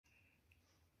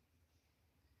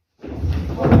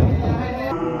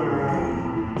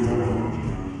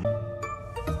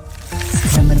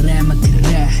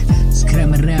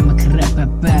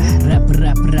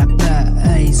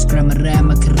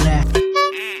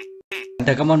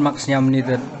Ada kamu mak senyum ni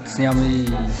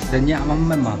dan nyak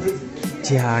memang.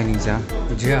 Jia ni jah.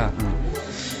 Jia.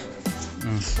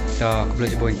 Dah aku boleh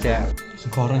coba intip.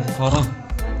 Sekarang.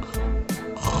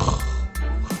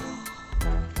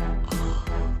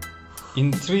 In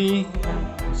 3.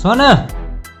 Sana.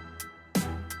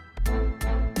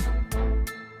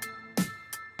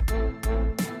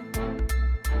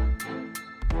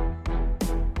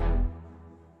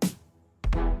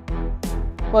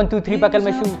 One, two, three, bakal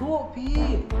masuk.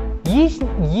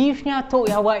 Yis nyatuk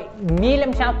ya wai.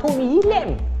 Milam nyatuk ni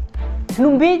lem.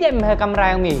 Tenumbe je mah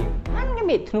kamera yang ni. Mana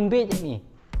ni tenumbe je ni.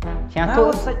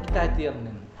 Nyatuk. Ngawasai kita tiang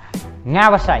ni.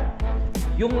 Ngawasai.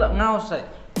 Yung lah ngawasai.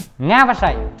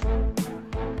 Ngawasai.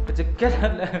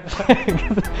 Keceketan lah.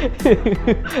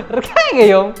 Rekai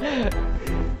ke yung?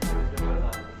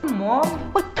 Mom.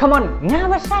 Oh, come on,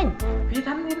 ngawasai.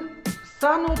 Pitan ni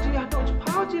sano je ada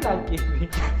cepau je lagi.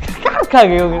 Kakak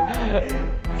ke yung?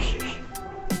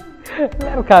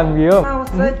 Rekam ke yung?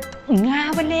 Ngawasai.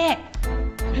 Ngawale.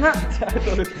 Ngak.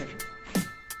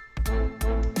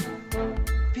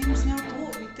 Pims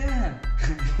nyatuk pitan.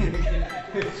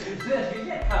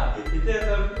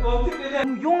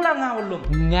 Yung lah ngawalum.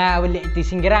 Ngawale itu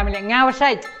singgeram le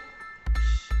ngawasai.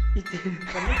 Itu.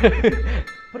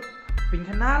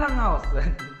 Pingkana lah ngawasai.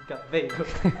 Kat bego.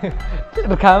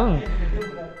 Rekam.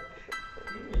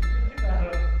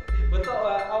 Betul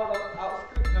out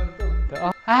script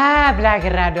nonton. Ah,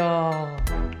 belagerado.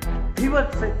 Pivot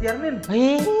saya tiarmin.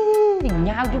 Hei,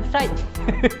 nyaw jup sai.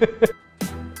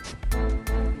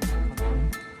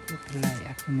 Mulai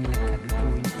aku melekat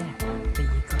dulu ya. Tapi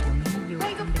kau ni yo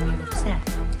dengan besar.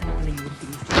 Tak boleh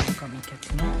untuk kau ikat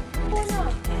ni.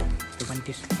 Tuan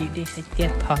dia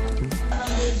setiap hari.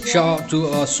 Shout out to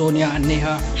Sonia and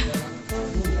Neha.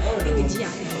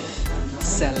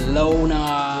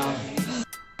 Salona.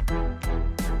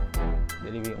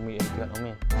 Jadi umi dekat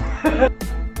umi.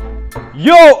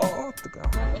 Yo!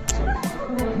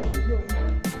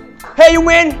 Hey you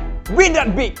man, win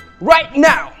that beat right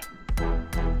now.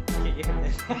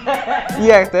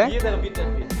 Yeah,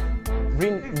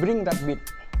 bring that beat.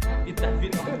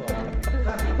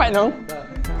 Pak nong.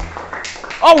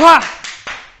 Oh ha.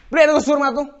 Beri tu sur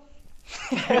matu.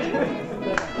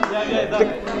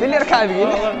 Dilihat kali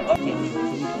begini.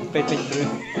 Petik bro.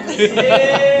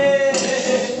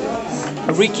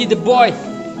 Ricky the boy.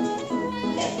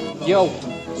 Yo,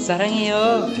 sarang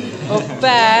yo.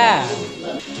 Opa.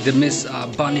 The Miss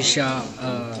Banisha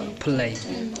play.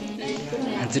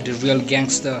 And to the real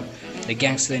gangster, the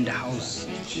gangster in the house.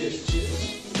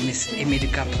 Miss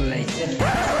America play.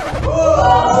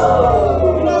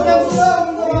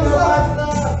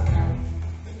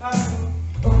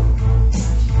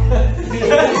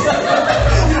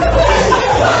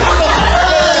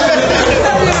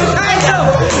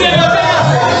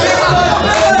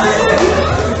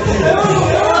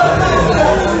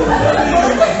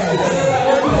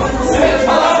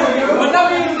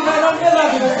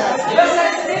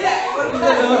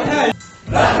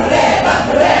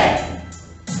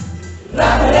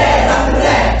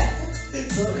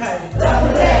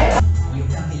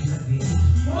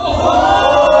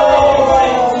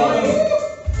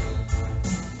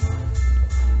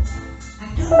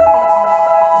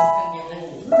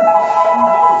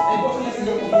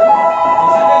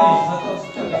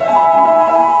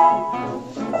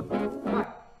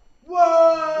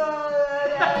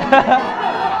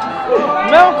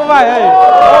 Mel có phải ấy.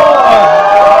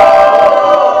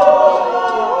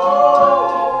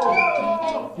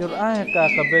 Your eye ka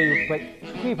kabe pek.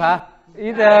 Ki pa.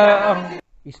 Ida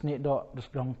isni do dus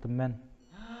dong temen.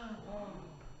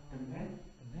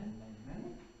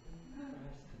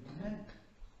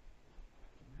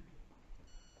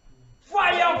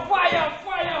 Fire!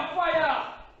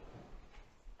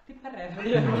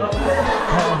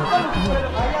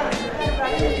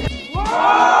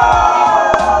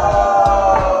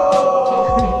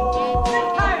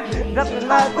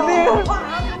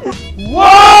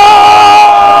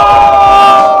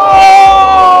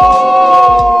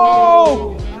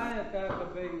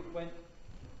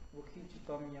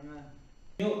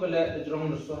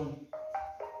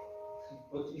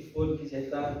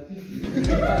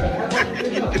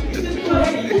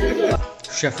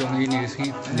 Chef yang ini sih,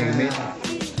 made.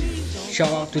 Shout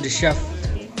out to the chef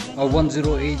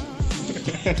 108.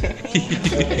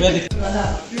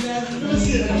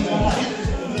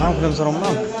 Aku belum serem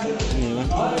mam.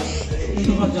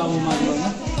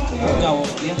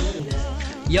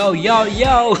 Yo,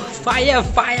 fire.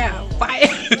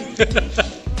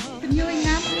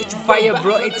 It's fire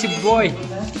bro, it's your boy.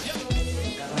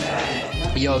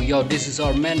 Yo, this is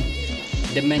our man.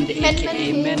 The man, the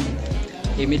AKA man.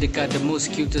 Amy the most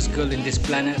cutest girl in this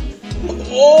planet.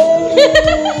 Oh.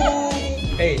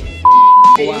 Hey.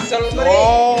 Oh.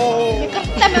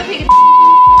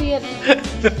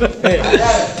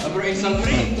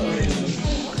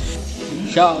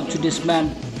 Shout out to this man,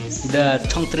 the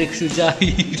Chong Trik Sujai.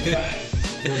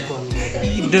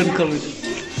 Don't call it.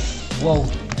 Wow,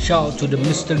 shout out to the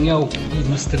Mr. Ngau.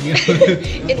 Mr. Ngau.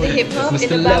 In the hip hop, in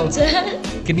the Mr. Lau. bapja.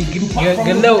 Gini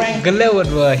galau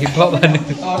dua hip hop mana?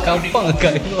 Kampung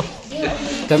agak hip hop.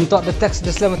 Time talk the text,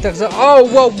 the slam text. Oh,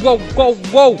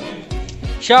 wow.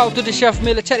 Shout out to the chef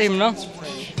Mila chat him no.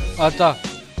 Ata,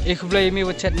 ik blij mee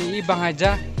wat chat ni bang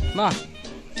aja. Ma.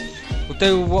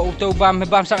 Utau bam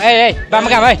sang. Hey, bam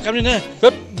kam hey. Come in.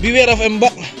 Good. Beware of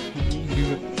embok.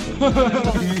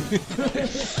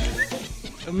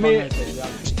 Me.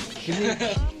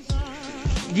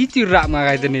 Gitu rak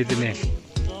makai tu ni.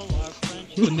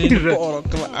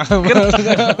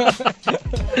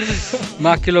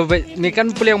 Mak kilo ni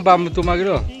kan pula yang bam tu mak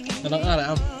kilo.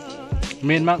 Anak am.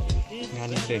 Main mak.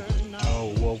 Ngani deh. Oh,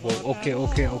 wow.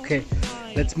 Okay.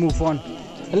 Let's move on.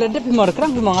 Let dia pimar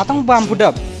kerang pimar ngatang bam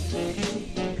pudap.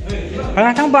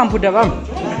 Ngatang bam pudap am.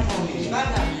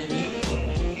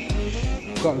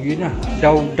 Kok gini?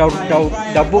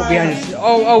 Dah book behind.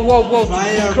 Oh, wow.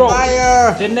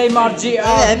 Fire. The Neymar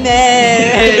GR.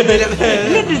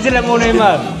 Ini di jalan mau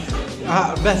Neymar.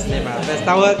 Best Neymar. Best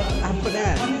tahu apa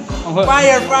dah?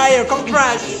 Fire. Come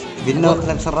crash. Bino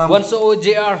kena seram. 1-0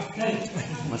 JR.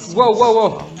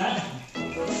 Wow.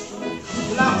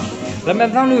 Lamang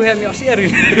tahu ni hem yang siar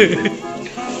ini.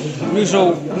 Lu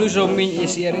so min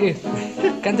siar ini.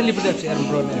 Kan tadi pada siar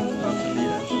bro ni.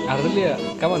 Artinya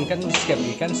kawan kan skip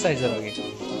ni kan size lagi.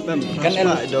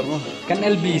 Kan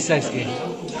LB size ni.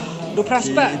 Do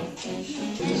praspa.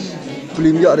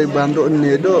 Film ya dari bandok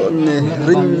ni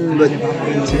ring buat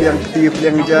yang ketiga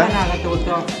yang jah. Mana kata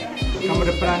betul. Kamu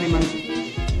ada peran memang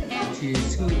ci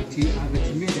agak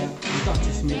cimeda, untuk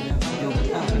cimeda. Dia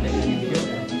kata ada video.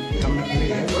 Kamu nak pilih.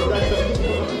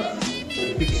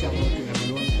 Picture tu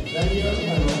belum.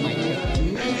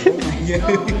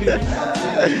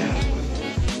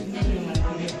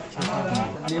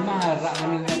 Dia mah rak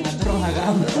ngatur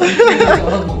agam.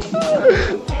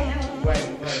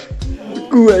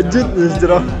 Kuajut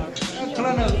sejarah.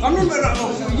 Kamu berak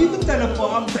YouTube channel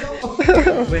paham.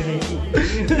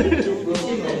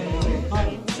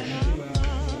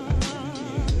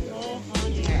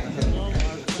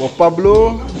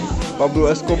 Pablo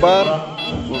Escobar,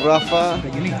 Rafa,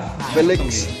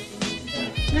 Felix.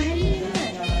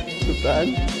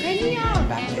 Tutan.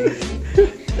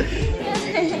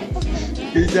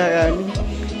 Kejayaan.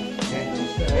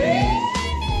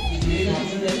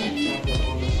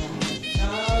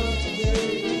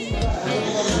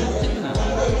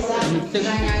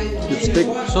 Lipstick.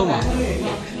 Soma.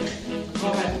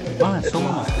 Mana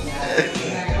Soma?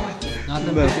 Nanti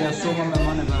dia Soma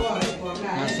mana ba?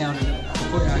 Nasi yang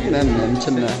Nan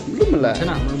cina. Belum lah.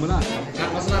 belum lah.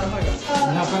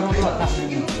 Kenapa orang tua tak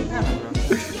ini?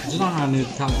 Jangan ni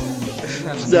tak.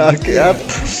 Ke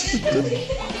atas.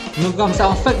 Nugam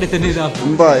sound effect di sini dah.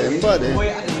 Empat deh.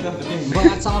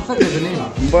 Banyak sound effect di sini.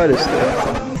 Empat deh.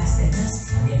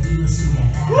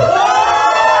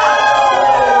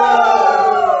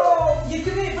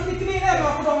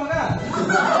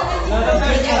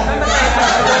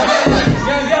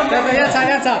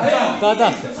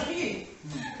 Kata.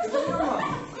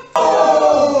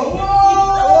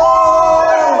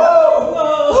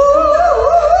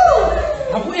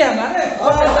 Apa yang mana?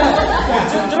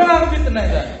 Cuma aku tenang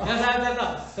saja. Ya saya.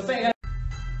 Sampai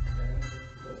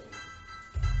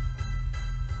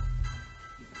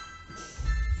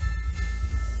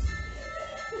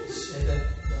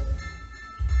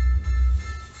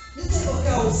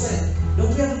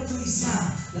Don't get to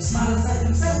Islam. The smaller side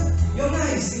themselves. You're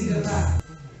nice in the back.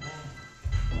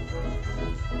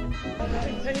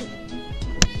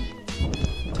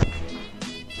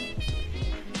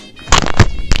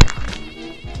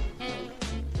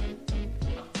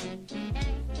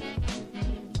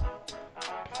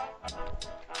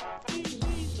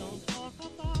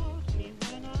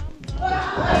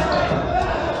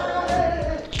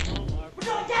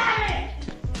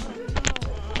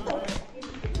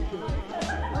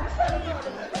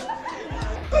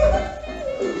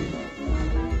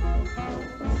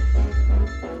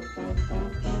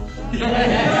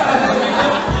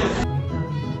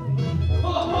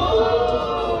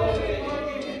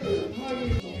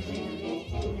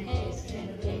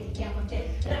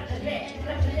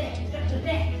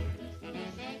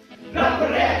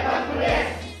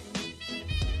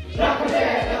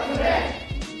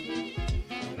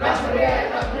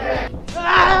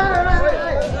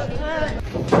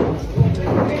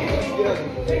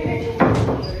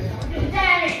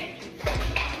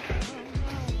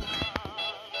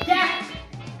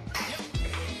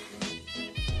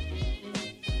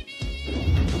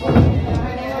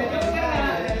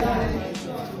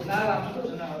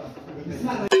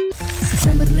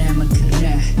 Sama-sama